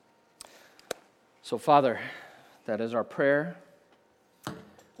So, Father, that is our prayer.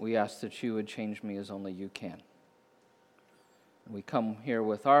 We ask that you would change me as only you can. We come here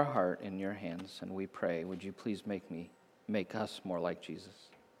with our heart in your hands, and we pray, would you please make us more like Jesus?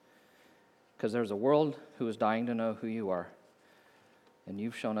 Because there's a world who is dying to know who you are, and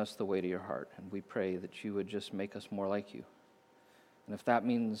you've shown us the way to your heart, and we pray that you would just make us more like you. And if that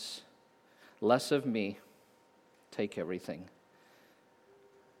means less of me, take everything.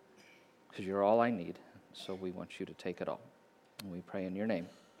 Because you're all I need, so we want you to take it all. And we pray in your name.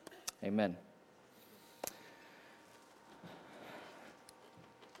 Amen.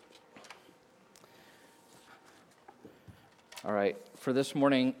 All right, for this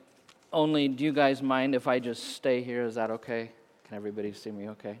morning only, do you guys mind if I just stay here? Is that okay? Can everybody see me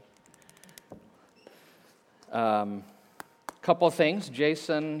okay? Couple of things.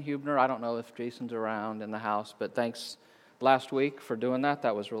 Jason Hubner, I don't know if Jason's around in the house, but thanks last week for doing that.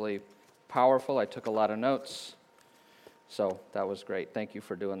 That was really powerful. I took a lot of notes, so that was great. Thank you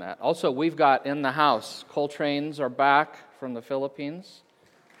for doing that. Also, we've got in the house, Coltrane's are back from the Philippines.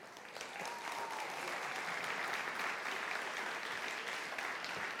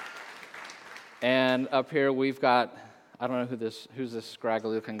 And up here we've got, I don't know who's this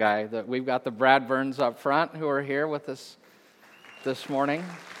scraggly looking guy. We've got the Bradburns up front who are here with us this morning.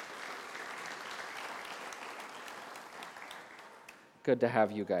 Good to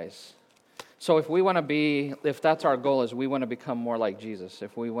have you guys. So if that's our goal, is we want to become more like Jesus,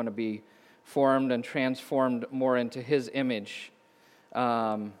 if we want to be formed and transformed more into his image,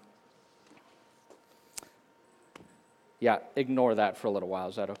 ignore that for a little while.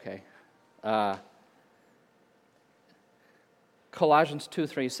 Is that okay? Colossians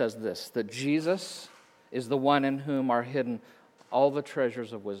 2:3 says this, that Jesus is the one in whom are hidden all the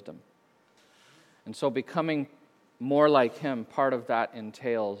treasures of wisdom. And so becoming more like him, part of that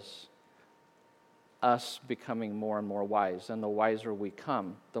entails us becoming more and more wise. And the wiser we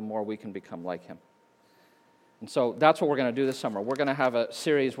come, the more we can become like him. And so that's what we're going to do this summer. We're going to have a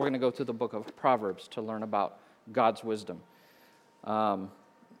series. We're going to go through the book of Proverbs to learn about God's wisdom.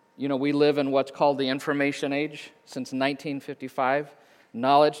 We live in what's called the information age. Since 1955,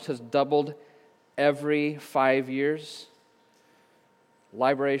 knowledge has doubled every 5 years.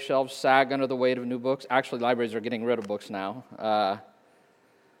 Library shelves sag under the weight of new books. Actually, libraries are getting rid of books now.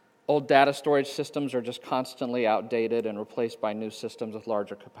 Old data storage systems are just constantly outdated and replaced by new systems with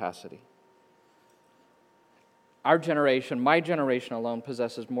larger capacity. Our generation, my generation alone,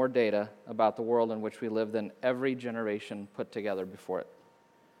 possesses more data about the world in which we live than every generation put together before it.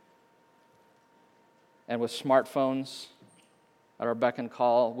 And with smartphones at our beck and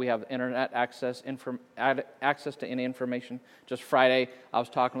call, we have internet access to any information. Just Friday, I was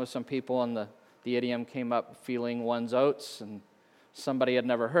talking with some people, and the idiom came up, feeling one's oats, and somebody had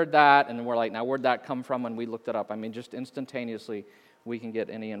never heard that, and we're like, now where'd that come from? And we looked it up. I mean, just instantaneously, we can get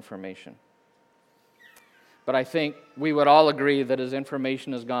any information. But I think we would all agree that as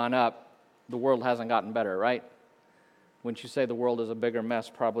information has gone up, the world hasn't gotten better, right? Wouldn't you say the world is a bigger mess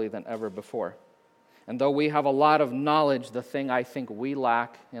probably than ever before? And though we have a lot of knowledge, the thing I think we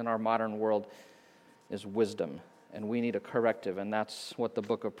lack in our modern world is wisdom. And we need a corrective, and that's what the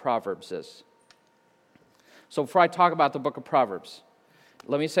book of Proverbs is. So before I talk about the book of Proverbs,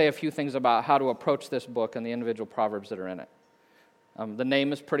 let me say a few things about how to approach this book and the individual Proverbs that are in it. The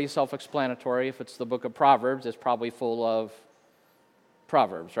name is pretty self-explanatory. If it's the book of Proverbs, it's probably full of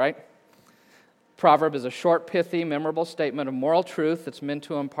Proverbs, right? Proverb is a short, pithy, memorable statement of moral truth that's meant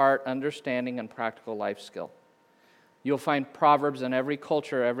to impart understanding and practical life skill. You'll find Proverbs in every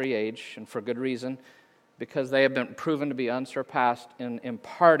culture, every age, and for good reason, because they have been proven to be unsurpassed in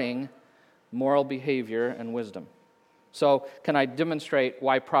imparting moral behavior and wisdom. So, can I demonstrate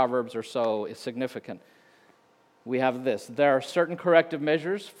why Proverbs are so significant? We have this. There are certain corrective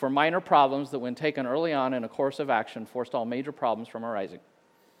measures for minor problems that, when taken early on in a course of action, forestall major problems from arising.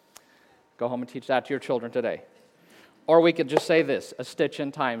 Go home and teach that to your children today. Or we could just say this, a stitch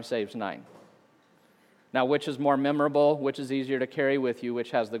in time saves 9. Now, which is more memorable, which is easier to carry with you, which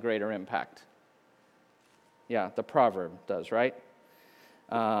has the greater impact? Yeah, the proverb does, right?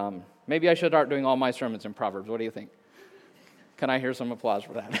 Maybe I should start doing all my sermons in Proverbs. What do you think? Can I hear some applause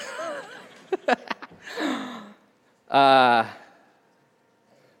for that?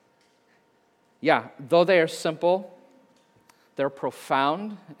 Though they are simple, they're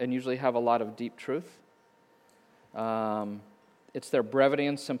profound and usually have a lot of deep truth. It's their brevity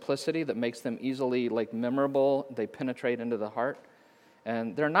and simplicity that makes them easily memorable. They penetrate into the heart.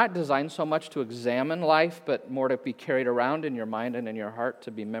 And they're not designed so much to examine life, but more to be carried around in your mind and in your heart,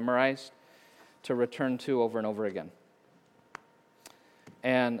 to be memorized, to return to over and over again.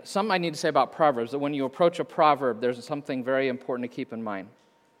 And something I need to say about Proverbs, that when you approach a proverb, there's something very important to keep in mind.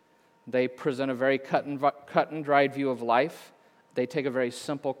 They present a very cut and dried view of life. They take a very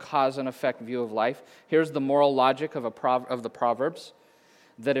simple cause and effect view of life. Here's the moral logic of the Proverbs,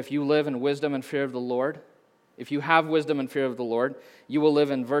 that if you live in wisdom and fear of the Lord, if you have wisdom and fear of the Lord, you will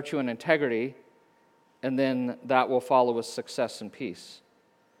live in virtue and integrity, and then that will follow with success and peace.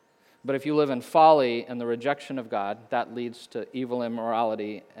 But if you live in folly and the rejection of God, that leads to evil,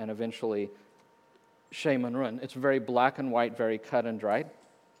 immorality, and eventually shame and ruin. It's very black and white, very cut and dried.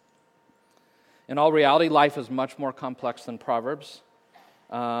 In all reality, life is much more complex than Proverbs,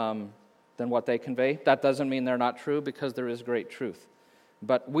 than what they convey. That doesn't mean they're not true, because there is great truth.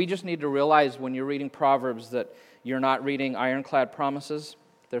 But we just need to realize when you're reading Proverbs that you're not reading ironclad promises.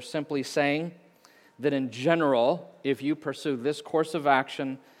 They're simply saying that in general, if you pursue this course of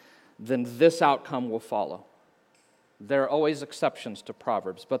action, then this outcome will follow. There are always exceptions to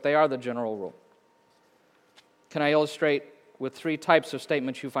Proverbs, but they are the general rule. Can I illustrate with 3 types of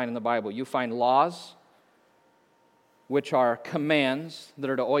statements you find in the Bible? You find laws, which are commands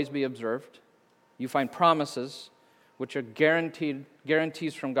that are to always be observed. You find promises, which are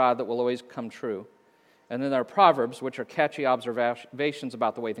guarantees from God that will always come true. And then there are proverbs, which are catchy observations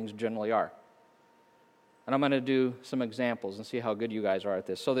about the way things generally are. And I'm going to do some examples and see how good you guys are at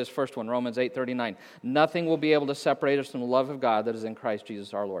this. So this first one, Romans 8:39. Nothing will be able to separate us from the love of God that is in Christ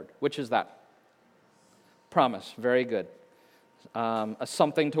Jesus our Lord. Which is that? Promise. Very good.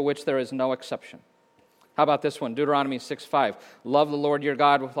 Something to which there is no exception. How about this one? Deuteronomy 6:5. Love the Lord your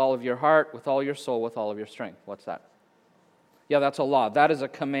God with all of your heart, with all your soul, with all of your strength. What's that? Yeah, that's a law. That is a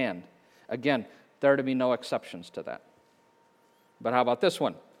command. Again, there are to be no exceptions to that. But how about this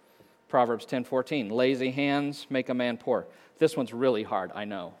one? Proverbs 10:14. Lazy hands make a man poor. This one's really hard, I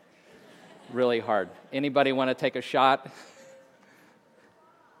know. Really hard. Anybody want to take a shot?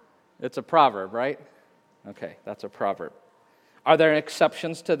 It's a proverb, right? Okay, that's a proverb. Are there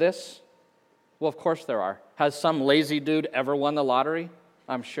exceptions to this? Well, of course there are. Has some lazy dude ever won the lottery?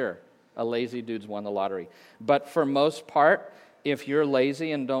 I'm sure a lazy dude's won the lottery. But for most part, if you're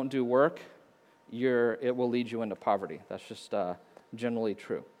lazy and don't do work, it will lead you into poverty. That's just generally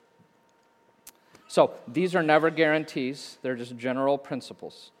true. So these are never guarantees. They're just general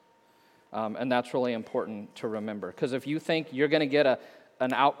principles. And that's really important to remember. Because if you think you're going to get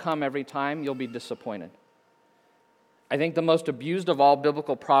an outcome every time, you'll be disappointed. I think the most abused of all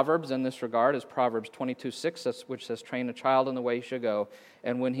biblical proverbs in this regard is Proverbs 22:6, which says, train a child in the way he should go,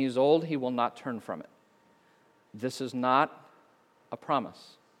 and when he's old, he will not turn from it. This is not a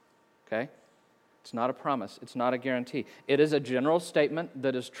promise, okay? It's not a promise. It's not a guarantee. It is a general statement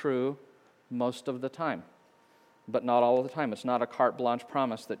that is true most of the time, but not all of the time. It's not a carte blanche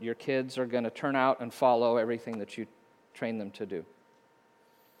promise that your kids are going to turn out and follow everything that you train them to do.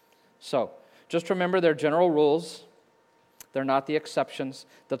 So, just remember they're general rules. They're not the exceptions,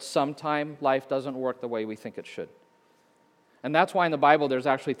 that sometimes life doesn't work the way we think it should. And that's why in the Bible there's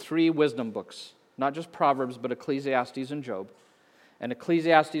actually 3 wisdom books, not just Proverbs, but Ecclesiastes and Job. And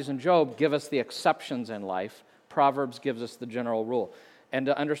Ecclesiastes and Job give us the exceptions in life. Proverbs gives us the general rule. And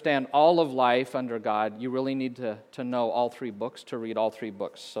to understand all of life under God, you really need to know all 3 books, to read all 3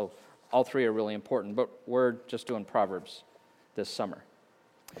 books. So all 3 are really important, but we're just doing Proverbs this summer.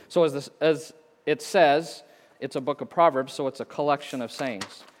 So as it says, it's a book of Proverbs, so it's a collection of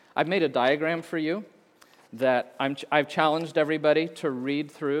sayings. I've made a diagram for you that I've challenged everybody to read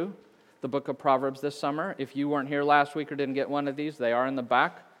through the book of Proverbs this summer. If you weren't here last week or didn't get one of these, they are in the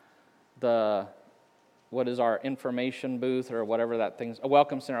back. What is our information booth or whatever that thing's, a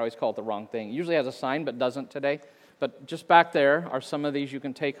welcome center, I always call it the wrong thing. It usually has a sign, but doesn't today. But just back there are some of these you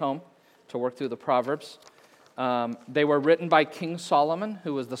can take home to work through the Proverbs. They were written by King Solomon,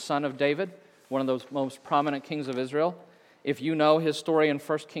 who was the son of David, one of those most prominent kings of Israel. If you know his story in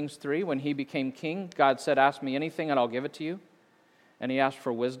 1 Kings 3, when he became king, God said, ask me anything and I'll give it to you. And he asked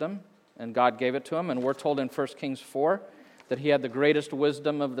for wisdom, and God gave it to him. And we're told in 1 Kings 4 that he had the greatest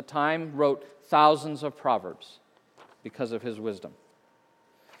wisdom of the time, wrote thousands of proverbs because of his wisdom.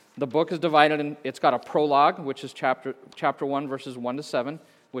 The book is divided in, it's got a prologue, which is chapter 1, verses 1 to 7,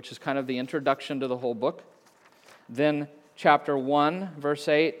 which is kind of the introduction to the whole book. Then chapter 1, verse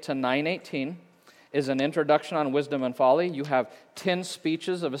 8 to 9:18 is an introduction on wisdom and folly. You have 10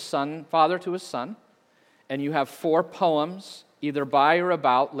 speeches of a father to his son, and you have 4 poems, either by or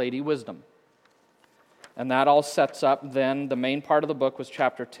about Lady Wisdom. And that all sets up then the main part of the book was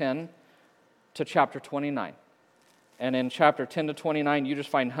chapter 10 to chapter 29. And in chapter 10 to 29, you just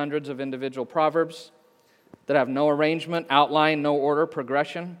find hundreds of individual proverbs that have no arrangement, outline, no order,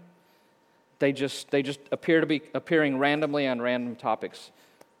 progression. They just appear to be appearing randomly on random topics.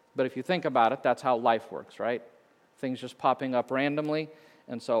 But if you think about it, that's how life works, right? Things just popping up randomly.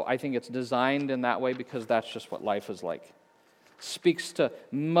 And so I think it's designed in that way because that's just what life is like. Speaks to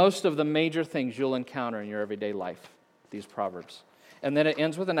most of the major things you'll encounter in your everyday life, these Proverbs. And then it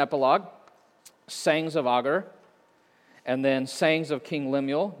ends with an epilogue, sayings of Agur, and then sayings of King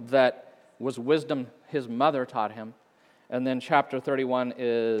Lemuel that was wisdom his mother taught him. And then chapter 31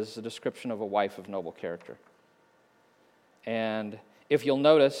 is a description of a wife of noble character. And if you'll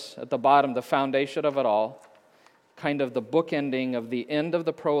notice at the bottom, the foundation of it all, kind of the bookending of the end of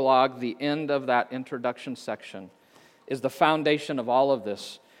the prologue, the end of that introduction section, is the foundation of all of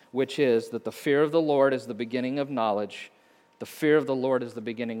this, which is that the fear of the Lord is the beginning of knowledge. The fear of the Lord is the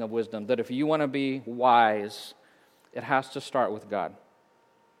beginning of wisdom. That if you want to be wise, it has to start with God.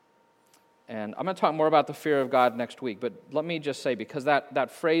 And I'm going to talk more about the fear of God next week, but let me just say, because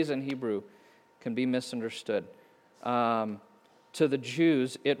that phrase in Hebrew can be misunderstood. To the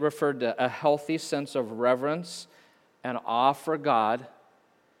Jews, it referred to a healthy sense of reverence and awe for God,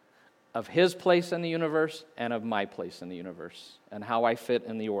 of His place in the universe and of my place in the universe, and how I fit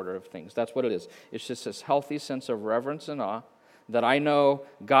in the order of things. That's what it is. It's just this healthy sense of reverence and awe, that I know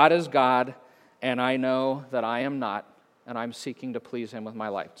God is God, and I know that I am not, and I'm seeking to please Him with my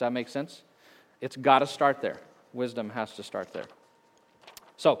life. Does that make sense? It's got to start there. Wisdom has to start there.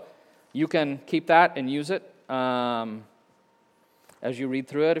 So, you can keep that and use it as you read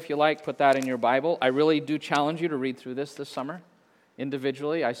through it, if you like. Put that in your Bible. I really do challenge you to read through this summer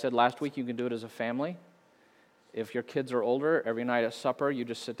individually. I said last week you can do it as a family. If your kids are older, every night at supper, you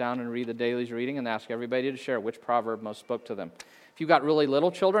just sit down and read the day's reading and ask everybody to share which proverb most spoke to them. If you've got really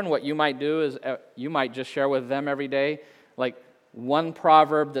little children, what you might do is you might just share with them every day, like one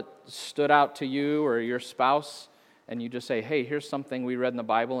proverb that stood out to you or your spouse, and you just say, hey, here's something we read in the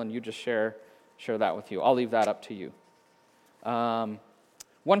Bible, and you just share that with you. I'll leave that up to you.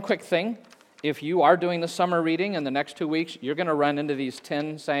 One quick thing, if you are doing the summer reading in the next 2 weeks, you're going to run into these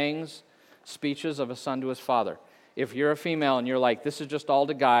 10 sayings, speeches of a son to his father. If you're a female and you're like, this is just all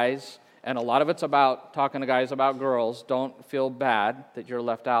to guys, and a lot of it's about talking to guys about girls, don't feel bad that you're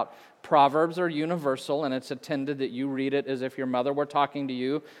left out. Proverbs are universal, and it's intended that you read it as if your mother were talking to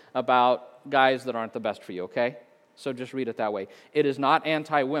you about guys that aren't the best for you, okay? So just read it that way. It is not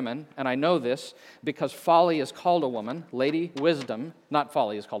anti-women, and I know this because folly is called a woman. Lady Wisdom, not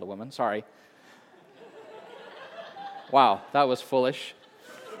folly is called a woman, sorry. Wow, that was foolish.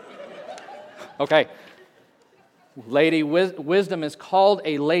 Okay. Lady Wisdom is called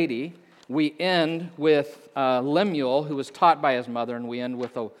a lady. We end with Lemuel, who was taught by his mother, and we end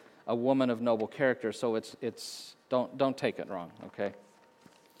with a woman of noble character. So it's don't take it wrong, okay?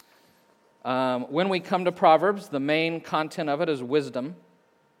 When we come to Proverbs, the main content of it is wisdom.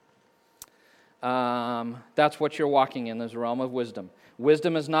 That's what you're walking in, this realm of wisdom.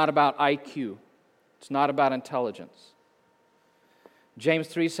 Wisdom is not about IQ. It's not about intelligence. James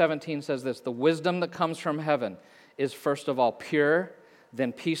 3:17 says this, the wisdom that comes from heaven is first of all pure,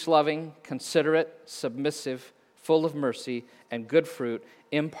 then peace-loving, considerate, submissive, full of mercy and good fruit,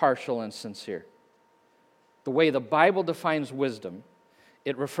 impartial and sincere. The way the Bible defines wisdom,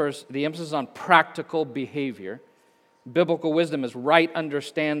 it refers, the emphasis on practical behavior. Biblical wisdom is right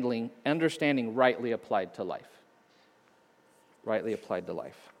understanding rightly applied to life. Rightly applied to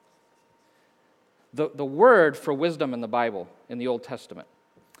life. The word for wisdom in the Bible, in the Old Testament,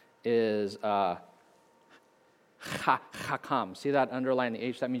 is chakam. See that underline the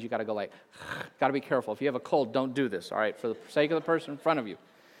H? That means you got to go like, got to be careful. If you have a cold, don't do this, all right? For the sake of the person in front of you.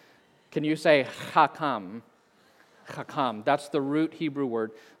 Can you say chakam? Chakam. That's the root Hebrew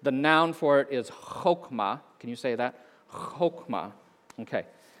word. The noun for it is chokmah. Can you say that? Chokmah. Okay.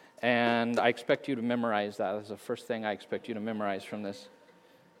 And I expect you to memorize that. That's the first thing I expect you to memorize from this.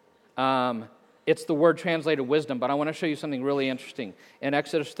 It's the word translated wisdom, but I want to show you something really interesting. In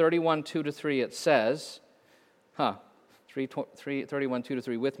Exodus 31, 2-3, it says, 31,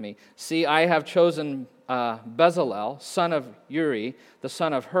 2-3 with me. See, I have chosen Bezalel, son of Uri, the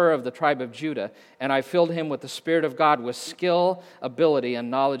son of Hur of the tribe of Judah, and I filled him with the Spirit of God with skill, ability, and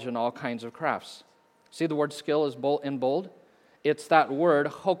knowledge in all kinds of crafts. See the word skill is in bold? It's that word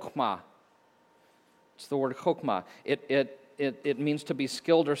chokmah. It's the word chokmah. It means to be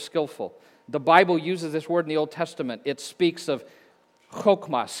skilled or skillful. The Bible uses this word in the Old Testament. It speaks of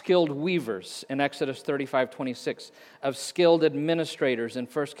chokmah, skilled weavers in Exodus 35:26, of skilled administrators in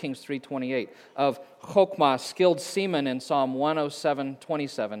 1 Kings 3:28, of chokmah, skilled seamen in Psalm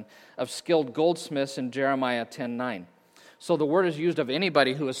 107:27, of skilled goldsmiths in Jeremiah 10:9. So the word is used of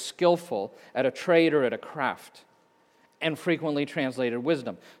anybody who is skillful at a trade or at a craft. and frequently translated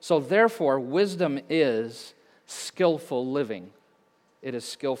wisdom. So therefore, wisdom is skillful living. It is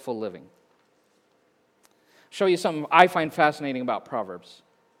skillful living. Show you something I find fascinating about Proverbs.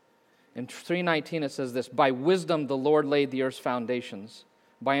 In 3:19 it says this, "By wisdom the Lord laid the earth's foundations.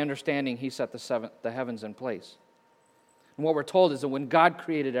 By understanding he set the heavens in place." And what we're told is that when God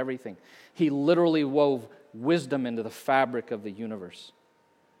created everything, he literally wove wisdom into the fabric of the universe.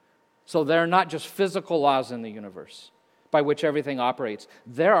 So there are not just physical laws in the universe by which everything operates.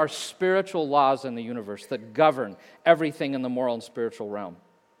 There are spiritual laws in the universe that govern everything in the moral and spiritual realm.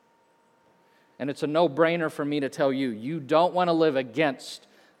 And it's a no-brainer for me to tell you, you don't want to live against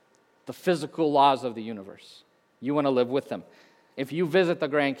the physical laws of the universe. You want to live with them. If you visit the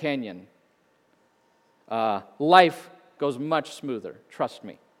Grand Canyon, life goes much smoother, trust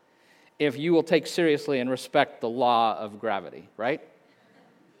me, if you will take seriously and respect the law of gravity, right?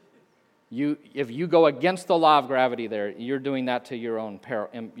 If you go against the law of gravity there, you're doing that to your own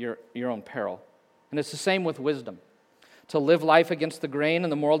peril. And it's the same with wisdom. To live life against the grain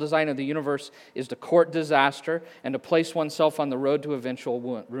and the moral design of the universe is to court disaster and to place oneself on the road to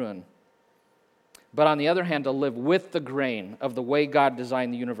eventual ruin. But on the other hand, to live with the grain of the way God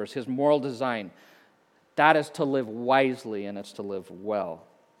designed the universe, his moral design, that is to live wisely and it's to live well.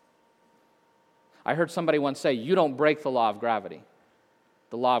 I heard somebody once say, you don't break the law of gravity.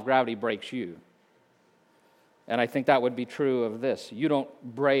 The law of gravity breaks you. And I think that would be true of this. You don't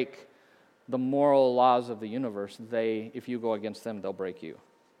break the moral laws of the universe. If you go against them, they'll break you.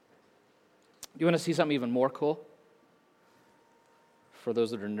 You want to see something even more cool? For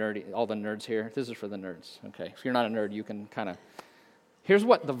those that are nerdy, all the nerds here, this is for the nerds. Okay, if you're not a nerd, you can kind of... Here's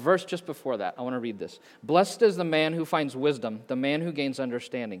what the verse just before that. I want to read this. "Blessed is the man who finds wisdom, the man who gains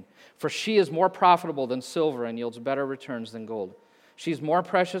understanding. For she is more profitable than silver and yields better returns than gold. She is more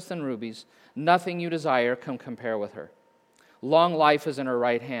precious than rubies. Nothing you desire can compare with her. Long life is in her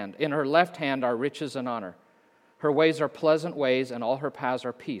right hand. In her left hand are riches and honor. Her ways are pleasant ways, and all her paths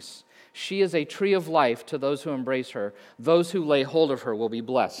are peace. She is a tree of life to those who embrace her. Those who lay hold of her will be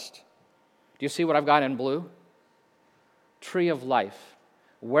blessed." Do you see what I've got in blue? Tree of life.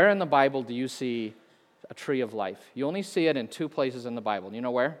 Where in the Bible do you see a tree of life? You only see it in two places in the Bible. You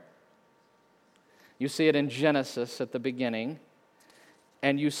know where? You see it in Genesis at the beginning,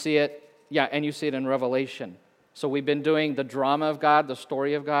 and you see it in Revelation. So we've been doing the drama of God, the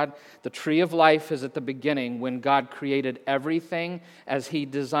story of God. The tree of life is at the beginning when God created everything as he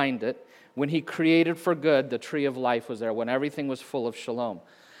designed it. When he created for good, the tree of life was there, when everything was full of shalom.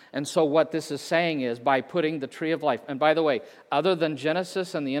 And so what this is saying is by putting the tree of life, and by the way, other than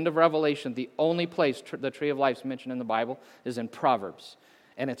Genesis and the end of Revelation, the only place the tree of life is mentioned in the Bible is in Proverbs.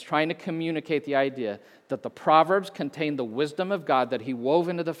 And it's trying to communicate the idea that the Proverbs contain the wisdom of God that he wove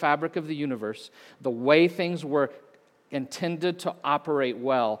into the fabric of the universe, the way things were intended to operate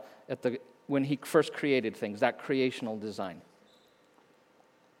well when he first created things, that creational design.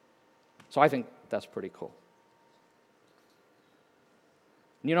 So I think that's pretty cool.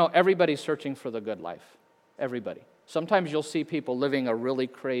 You know, everybody's searching for the good life. Everybody. Sometimes you'll see people living a really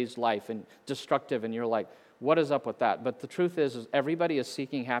crazed life and destructive, and you're like, what is up with that? But the truth is everybody is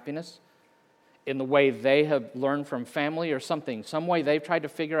seeking happiness in the way they have learned from family or something. Some way they've tried to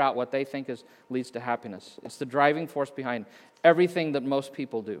figure out what they think leads to happiness. It's the driving force behind everything that most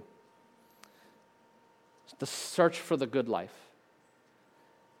people do. It's the search for the good life.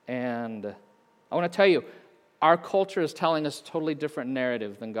 And I want to tell you, our culture is telling us a totally different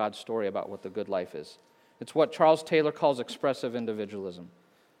narrative than God's story about what the good life is. It's what Charles Taylor calls expressive individualism.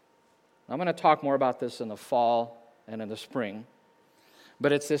 I'm going to talk more about this in the fall and in the spring.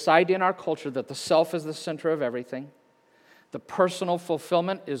 But it's this idea in our culture that the self is the center of everything. The personal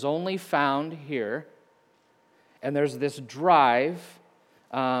fulfillment is only found here. And there's this drive.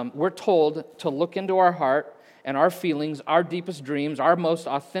 We're told to look into our heart and our feelings, our deepest dreams, our most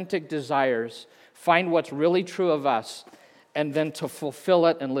authentic desires, find what's really true of us, and then to fulfill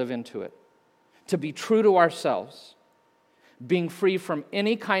it and live into it. To be true to ourselves, being free from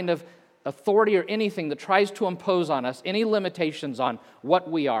any kind of authority or anything that tries to impose on us any limitations on what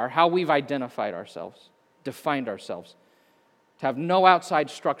we are, how we've identified ourselves, defined ourselves. To have no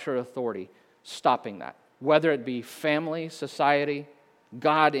outside structure or authority stopping that, whether it be family, society,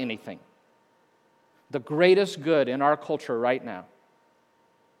 God, anything. The greatest good in our culture right now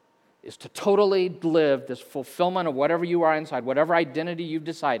is to totally live this fulfillment of whatever you are inside, whatever identity you've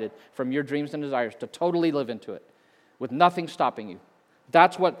decided from your dreams and desires, to totally live into it with nothing stopping you.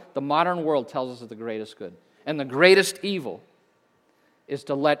 That's what the modern world tells us is the greatest good. And the greatest evil is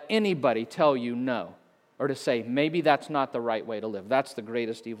to let anybody tell you no, or to say, maybe that's not the right way to live. That's the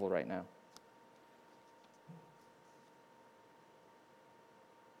greatest evil right now.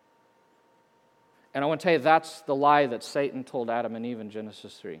 And I want to tell you, that's the lie that Satan told Adam and Eve in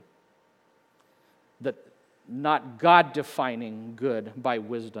Genesis 3. That not God defining good by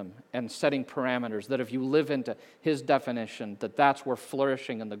wisdom and setting parameters, that if you live into his definition, that's where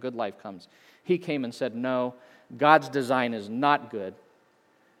flourishing and the good life comes. He came and said, no, God's design is not good.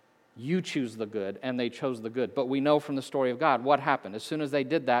 You choose the good, and they chose the good. But we know from the story of God what happened. As soon as they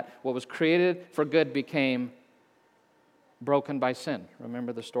did that, what was created for good became broken by sin.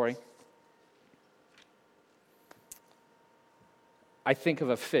 Remember the story? I think of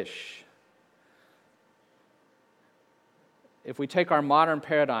a fish. If we take our modern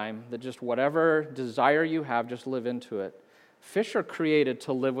paradigm that just whatever desire you have, just live into it, fish are created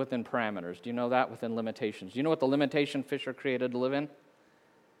to live within parameters. Do you know that? Within limitations. Do you know what the limitation fish are created to live in?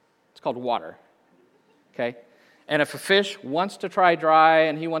 It's called water. Okay? And if a fish wants to try dry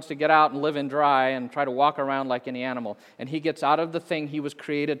and he wants to get out and live in dry and try to walk around like any animal, and he gets out of the thing he was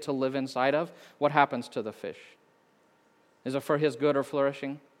created to live inside of, what happens to the fish? Is it for his good or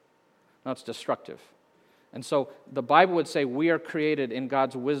flourishing? No, it's destructive. And so the Bible would say we are created in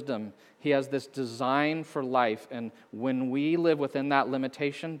God's wisdom. He has this design for life, and when we live within that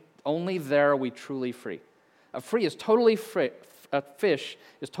limitation, only there are we truly free. A fish is totally free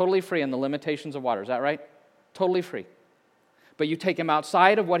in the limitations of water. Is that right? Totally free. But you take him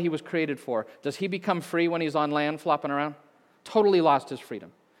outside of what he was created for. Does he become free when he's on land flopping around? Totally lost his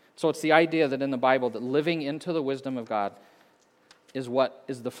freedom. So it's the idea that in the Bible that living into the wisdom of God is what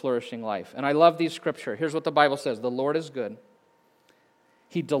is the flourishing life. And I love these scripture. Here's what the Bible says. The Lord is good.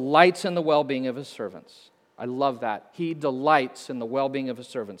 He delights in the well-being of his servants. I love that. He delights in the well-being of his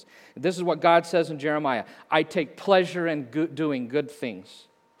servants. This is what God says in Jeremiah. I take pleasure in doing good things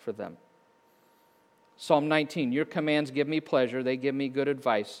for them. Psalm 19, your commands give me pleasure. They give me good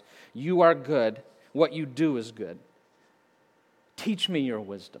advice. You are good. What you do is good. Teach me your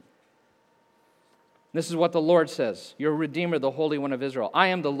wisdom. This is what the Lord says, your Redeemer, the Holy One of Israel. I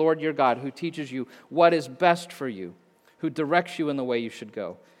am the Lord your God who teaches you what is best for you, who directs you in the way you should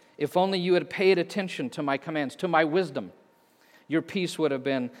go. If only you had paid attention to my commands, to my wisdom, your peace would have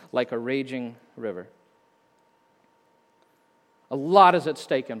been like a raging river. A lot is at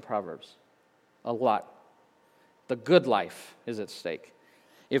stake in Proverbs. A lot. The good life is at stake.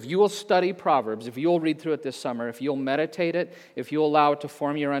 If you will study Proverbs, if you'll read through it this summer, if you'll meditate it, if you'll allow it to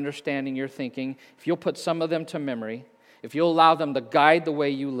form your understanding, your thinking, if you'll put some of them to memory, if you'll allow them to guide the way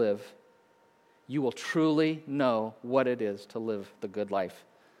you live, you will truly know what it is to live the good life.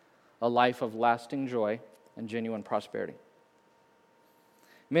 A life of lasting joy and genuine prosperity.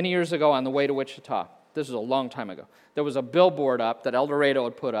 Many years ago on the way to Wichita, this is a long time ago, there was a billboard up that El Dorado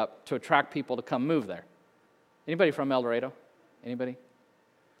had put up to attract people to come move there. Anybody from El Dorado? Anybody?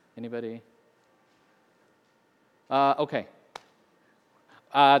 Okay.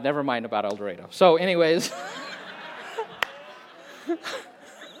 Never mind about El Dorado. So anyways,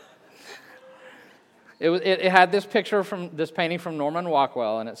 it had this picture from this painting from Norman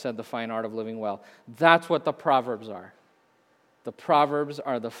Rockwell, and it said, the fine art of living well. That's what the Proverbs are. The Proverbs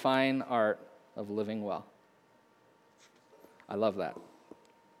are the fine art of living well. I love that.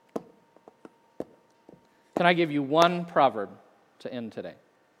 Can I give you one proverb to end today?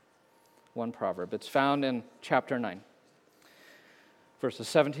 One proverb. It's found in chapter 9, verses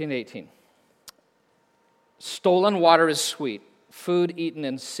 17 to 18. Stolen water is sweet. Food eaten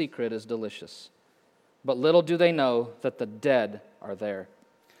in secret is delicious. But little do they know that the dead are there,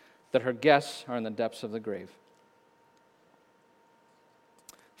 that her guests are in the depths of the grave.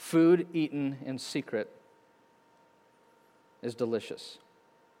 Food eaten in secret is delicious.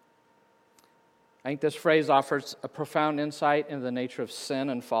 I think this phrase offers a profound insight into the nature of sin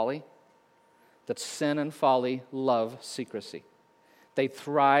and folly, that sin and folly love secrecy. They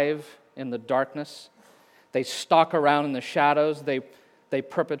thrive in the darkness. They stalk around in the shadows. They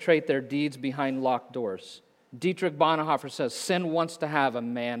perpetrate their deeds behind locked doors. Dietrich Bonhoeffer says, sin wants to have a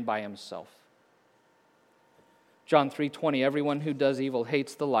man by himself. John 3:20, everyone who does evil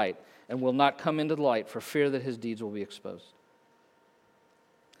hates the light and will not come into the light for fear that his deeds will be exposed.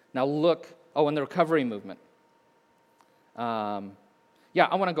 Now look, and the recovery movement. I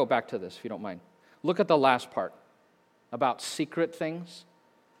want to go back to this, if you don't mind. Look at the last part about secret things.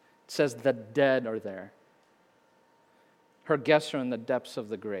 It says the dead are there. Her guests are in the depths of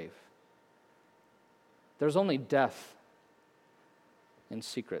the grave. There's only death in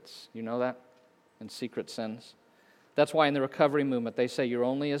secrets. You know that? In secret sins. That's why in the recovery movement they say you're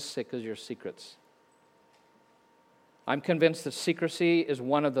only as sick as your secrets. I'm convinced that secrecy is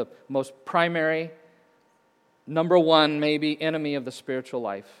one of the most primary, number one maybe, enemy of the spiritual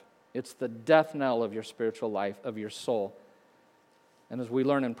life. It's the death knell of your spiritual life, of your soul. And as we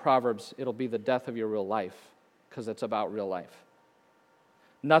learn in Proverbs, it'll be the death of your real life, because it's about real life.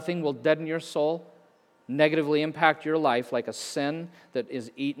 Nothing will deaden your soul, negatively impact your life like a sin that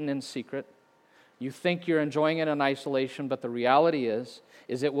is eaten in secret. You think you're enjoying it in isolation, but the reality is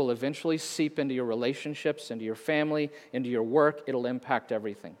it will eventually seep into your relationships, into your family, into your work. It'll impact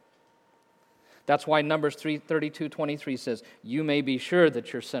everything. That's why Numbers 32:23 says, you may be sure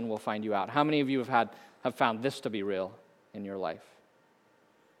that your sin will find you out. How many of you have found this to be real in your life?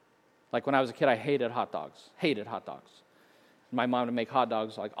 Like when I was a kid, I hated hot dogs. My mom would make hot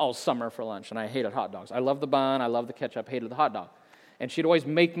dogs like all summer for lunch, and I hated hot dogs. I loved the bun, I loved the ketchup, hated the hot dog. And she'd always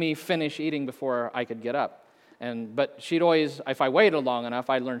make me finish eating before I could get up. But she'd always, if I waited long enough,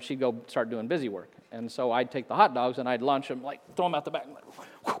 I learned she'd go start doing busy work. And so I'd take the hot dogs and I'd launch them, like throw them out the back,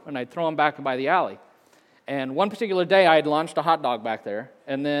 and I'd throw them back by the alley. And one particular day, I had launched a hot dog back there,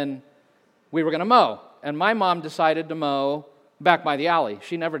 and then we were going to mow. And my mom decided to mow back by the alley.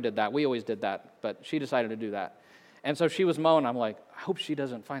 She never did that. We always did that, but she decided to do that. And so she was mowing. I'm like, I hope she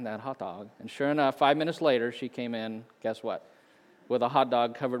doesn't find that hot dog. And sure enough, 5 minutes later, she came in, guess what? With a hot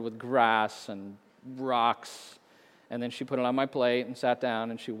dog covered with grass and rocks. And then she put it on my plate and sat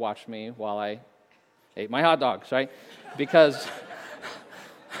down, and she watched me while I ate my hot dogs, right? Because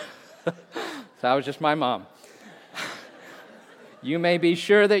that was just my mom. You may be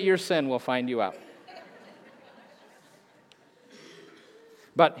sure that your sin will find you out.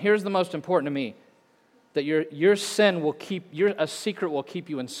 But here's the most important to me, that your sin will a secret will keep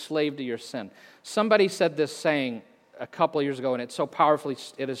you enslaved to your sin. Somebody said this saying a couple of years ago, and it so powerfully,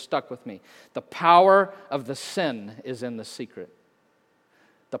 it has stuck with me. The power of the sin is in the secret.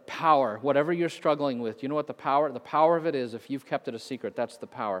 The power, whatever you're struggling with, you know what the power of it is, if you've kept it a secret, that's the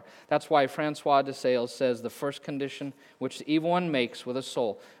power. That's why Francois de Sales says the first condition which the evil one makes with a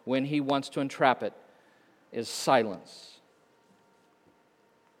soul when he wants to entrap it is silence.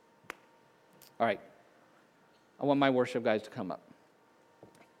 All right. I want my worship guys to come up.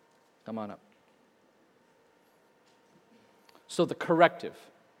 Come on up. So the corrective.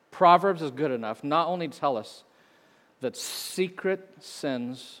 Proverbs is good enough not only to tell us that secret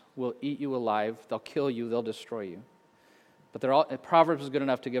sins will eat you alive, they'll kill you, they'll destroy you. But Proverbs is good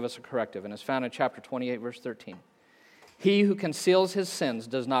enough to give us a corrective, and it's found in chapter 28, verse 13. He who conceals his sins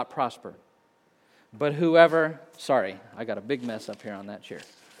does not prosper. But I got a big mess up here on that chair.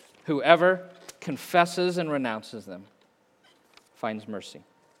 Whoever confesses and renounces them finds mercy.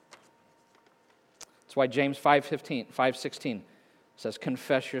 That's why James 5:16 says,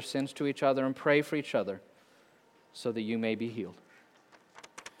 confess your sins to each other and pray for each other so that you may be healed.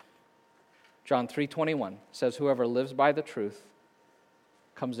 John 3:21 says, whoever lives by the truth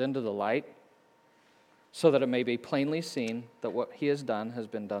comes into the light so that it may be plainly seen that what he has done has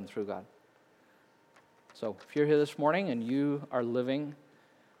been done through God. So if you're here this morning and you are living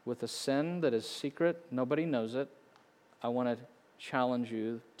with a sin that is secret, nobody knows it, I want to challenge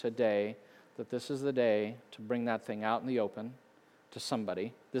you today that this is the day to bring that thing out in the open to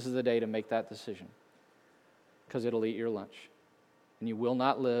somebody. This is the day to make that decision, because it'll eat your lunch. And you will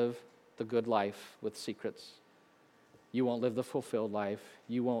not live the good life with secrets. You won't live the fulfilled life.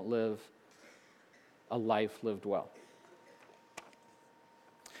 You won't live a life lived well.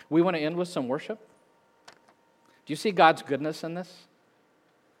 We want to end with some worship. Do you see God's goodness in this?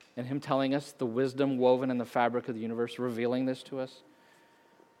 And Him telling us the wisdom woven in the fabric of the universe, revealing this to us?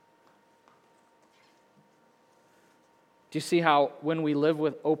 Do you see how when we live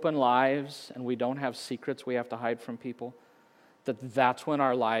with open lives and we don't have secrets we have to hide from people, that's when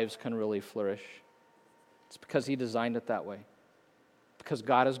our lives can really flourish? It's because He designed it that way. Because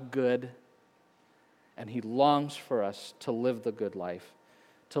God is good and He longs for us to live the good life,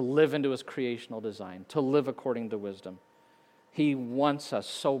 to live into His creational design, to live according to wisdom. He wants us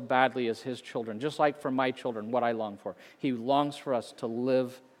so badly as His children, just like for my children, what I long for. He longs for us to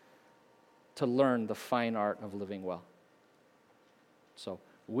live, to learn the fine art of living well. So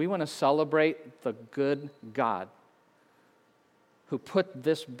we want to celebrate the good God who put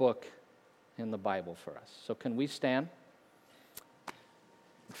this book in the Bible for us. So can we stand?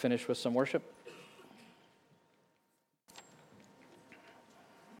 Finish with some worship.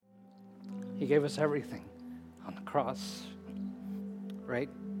 He gave us everything on the cross, right?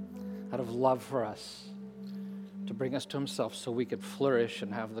 Out of love for us, to bring us to Himself so we could flourish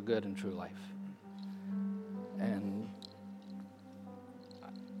and have the good and true life. And,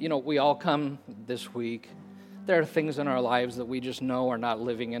 we all come this week. There are things in our lives that we just know are not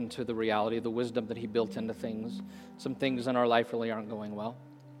living into the reality, the wisdom that He built into things. Some things in our life really aren't going well.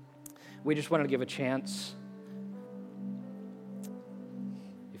 We just wanted to give a chance.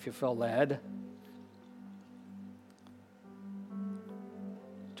 If you feel led,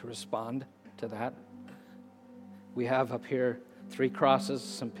 to respond to that. We have up here 3 crosses,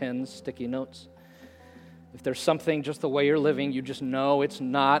 some pins, sticky notes. If there's something just the way you're living, you just know it's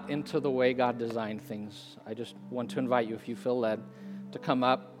not into the way God designed things. I just want to invite you, if you feel led, to come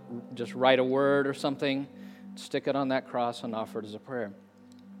up, just write a word or something, stick it on that cross and offer it as a prayer.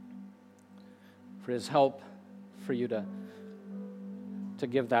 For His help, for you to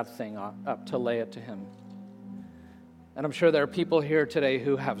give that thing up, to lay it to Him. And I'm sure there are people here today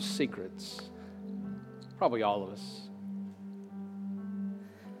who have secrets. Probably all of us.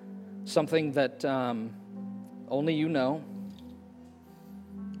 Something that only you know,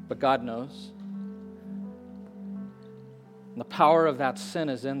 but God knows. And the power of that sin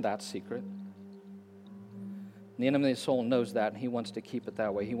is in that secret. And the enemy of the soul knows that, and he wants to keep it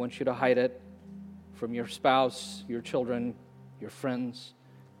that way. He wants you to hide it from your spouse, your children, your friends,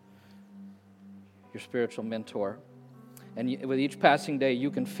 your spiritual mentor. And with each passing day, you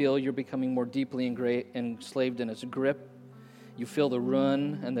can feel you're becoming more deeply enslaved in its grip. You feel the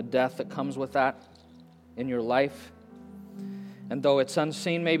ruin and the death that comes with that in your life. And though it's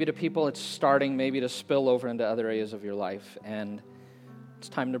unseen maybe to people, it's starting maybe to spill over into other areas of your life. And it's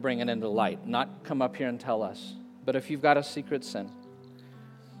time to bring it into light. Not come up here and tell us. But if you've got a secret sin,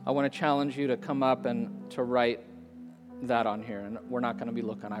 I want to challenge you to come up and to write that on here. And we're not going to be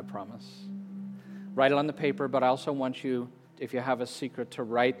looking, I promise. Write it on the paper, but I also want you, if you have a secret, to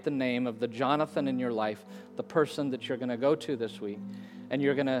write the name of the Jonathan in your life, the person that you're going to go to this week, and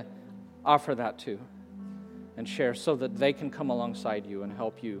you're going to offer that to and share so that they can come alongside you and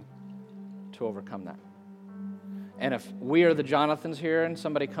help you to overcome that. And if we are the Jonathans here and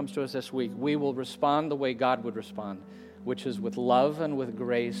somebody comes to us this week, we will respond the way God would respond, which is with love and with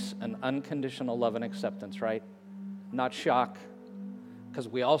grace and unconditional love and acceptance, right? Not shock, because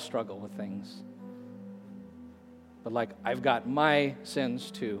we all struggle with things. But like, I've got my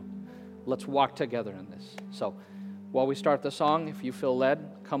sins too. Let's walk together in this. So while we start the song, if you feel led,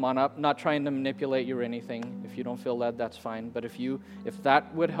 come on up. Not trying to manipulate you or anything. If you don't feel led, that's fine. But if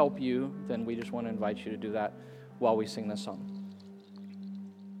that would help you, then we just want to invite you to do that while we sing this song.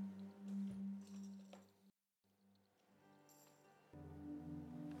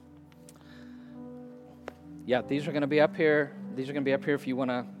 Yeah, these are going to be up here. These are going to be up here if you want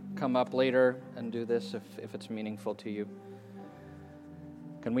to come up later and do this if it's meaningful to you.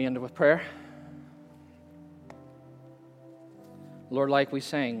 Can we end with prayer? Lord, like we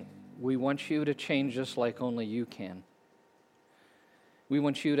sang, we want you to change us like only you can. We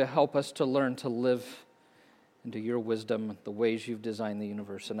want you to help us to learn to live into your wisdom, the ways you've designed the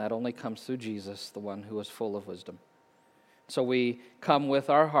universe, and that only comes through Jesus, the one who is full of wisdom. So we come with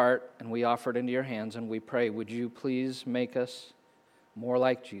our heart and we offer it into your hands and we pray, would you please make us more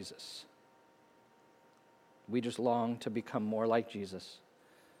like Jesus? We just long to become more like Jesus.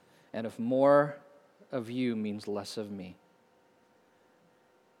 And if more of you means less of me,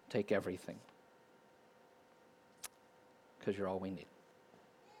 take everything, because you're all we need.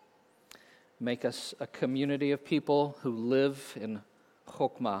 Make us a community of people who live in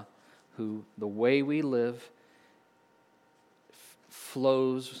chokmah, who the way we live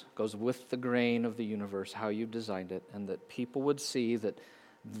goes with the grain of the universe, how you've designed it, and that people would see that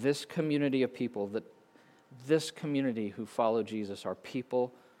this community of people, that this community who follow Jesus are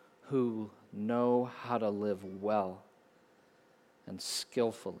people who know how to live well and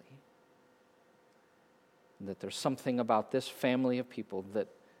skillfully. And that there's something about this family of people that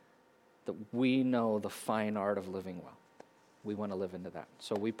we know the fine art of living well. We want to live into that.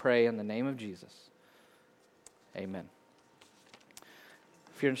 So we pray in the name of Jesus. Amen.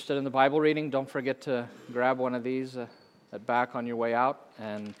 If you're interested in the Bible reading, don't forget to grab one of these at back on your way out.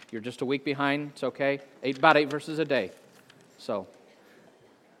 And you're just a week behind, it's okay. About 8 verses a day. So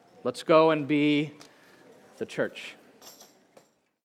let's go and be the church.